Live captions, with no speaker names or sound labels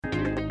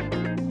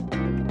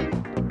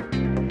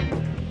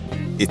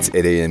It's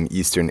 8 a.m.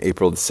 Eastern,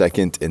 April the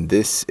 2nd, and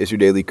this is your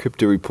daily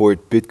crypto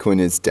report.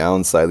 Bitcoin is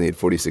down slightly at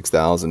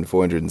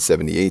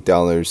 $46,478.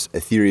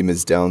 Ethereum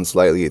is down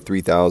slightly at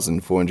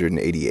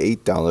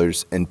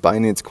 $3,488, and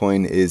Binance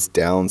Coin is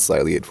down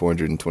slightly at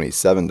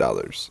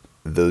 $427.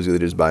 Those are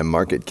leaders by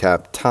market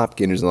cap. Top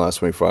gainers in the last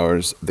 24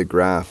 hours, The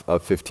Graph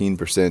up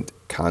 15%,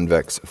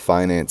 Convex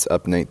Finance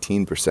up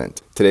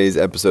 19%. Today's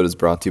episode is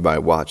brought to you by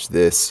Watch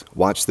This.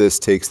 Watch This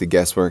takes the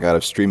guesswork out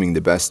of streaming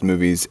the best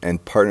movies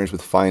and partners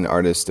with fine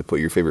artists to put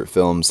your favorite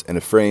films in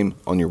a frame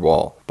on your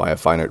wall. Buy a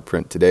fine art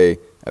print today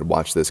at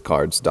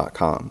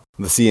watchthiscards.com.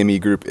 The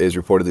CME Group is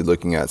reportedly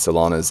looking at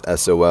Solana's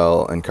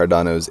SOL and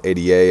Cardano's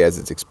ADA as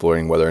it's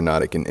exploring whether or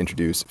not it can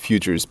introduce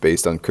futures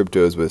based on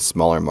cryptos with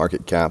smaller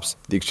market caps.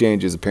 The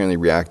exchange is apparently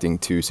reacting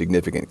to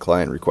significant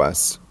client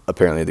requests.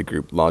 Apparently, the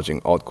group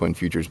launching altcoin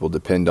futures will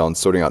depend on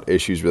sorting out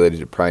issues related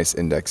to price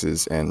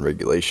indexes and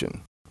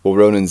regulation. Well,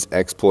 Ronin's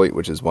exploit,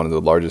 which is one of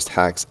the largest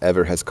hacks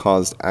ever, has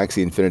caused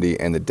Axie Infinity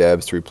and the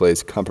devs to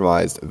replace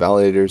compromised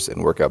validators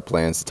and work out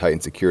plans to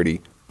tighten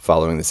security.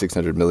 Following the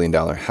 $600 million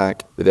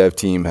hack, the dev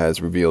team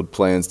has revealed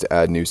plans to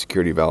add new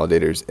security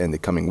validators in the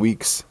coming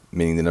weeks,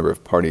 meaning the number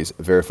of parties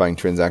verifying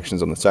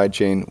transactions on the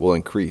sidechain will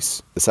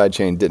increase. The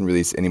sidechain didn't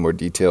release any more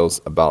details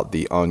about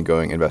the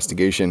ongoing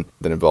investigation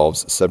that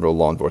involves several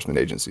law enforcement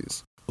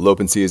agencies.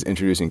 OpenSea is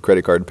introducing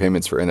credit card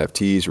payments for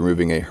NFTs,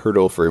 removing a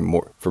hurdle for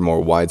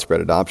more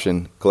widespread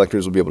adoption.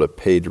 Collectors will be able to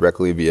pay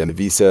directly via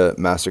Visa,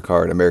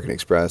 MasterCard, American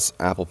Express,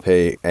 Apple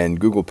Pay, and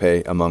Google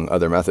Pay, among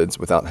other methods,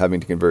 without having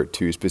to convert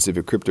to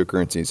specific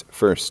cryptocurrencies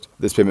first.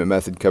 This payment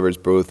method covers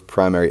both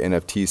primary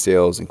NFT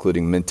sales,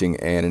 including minting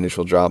and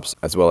initial drops,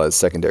 as well as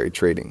secondary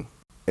trading.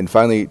 And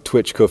finally,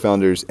 Twitch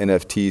co-founders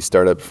NFT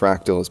startup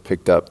Fractal has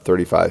picked up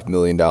 $35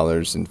 million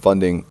in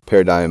funding.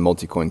 Paradigm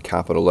Multicoin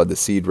Capital led the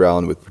seed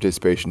round with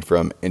participation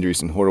from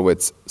Andreessen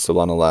Horowitz,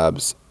 Solana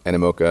Labs,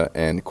 Animoca,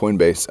 and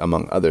Coinbase,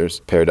 among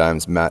others.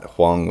 Paradigm's Matt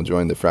Huang will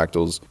join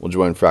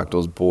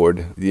Fractal's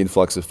board. The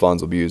influx of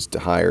funds will be used to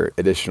hire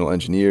additional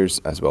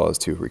engineers as well as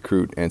to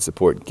recruit and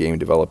support game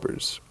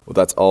developers. Well,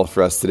 that's all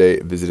for us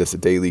today. Visit us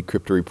at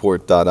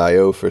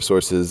dailycryptoreport.io for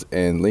sources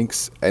and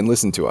links, and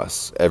listen to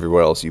us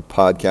everywhere else you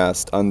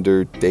podcast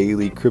under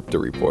Daily Crypto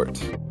Report.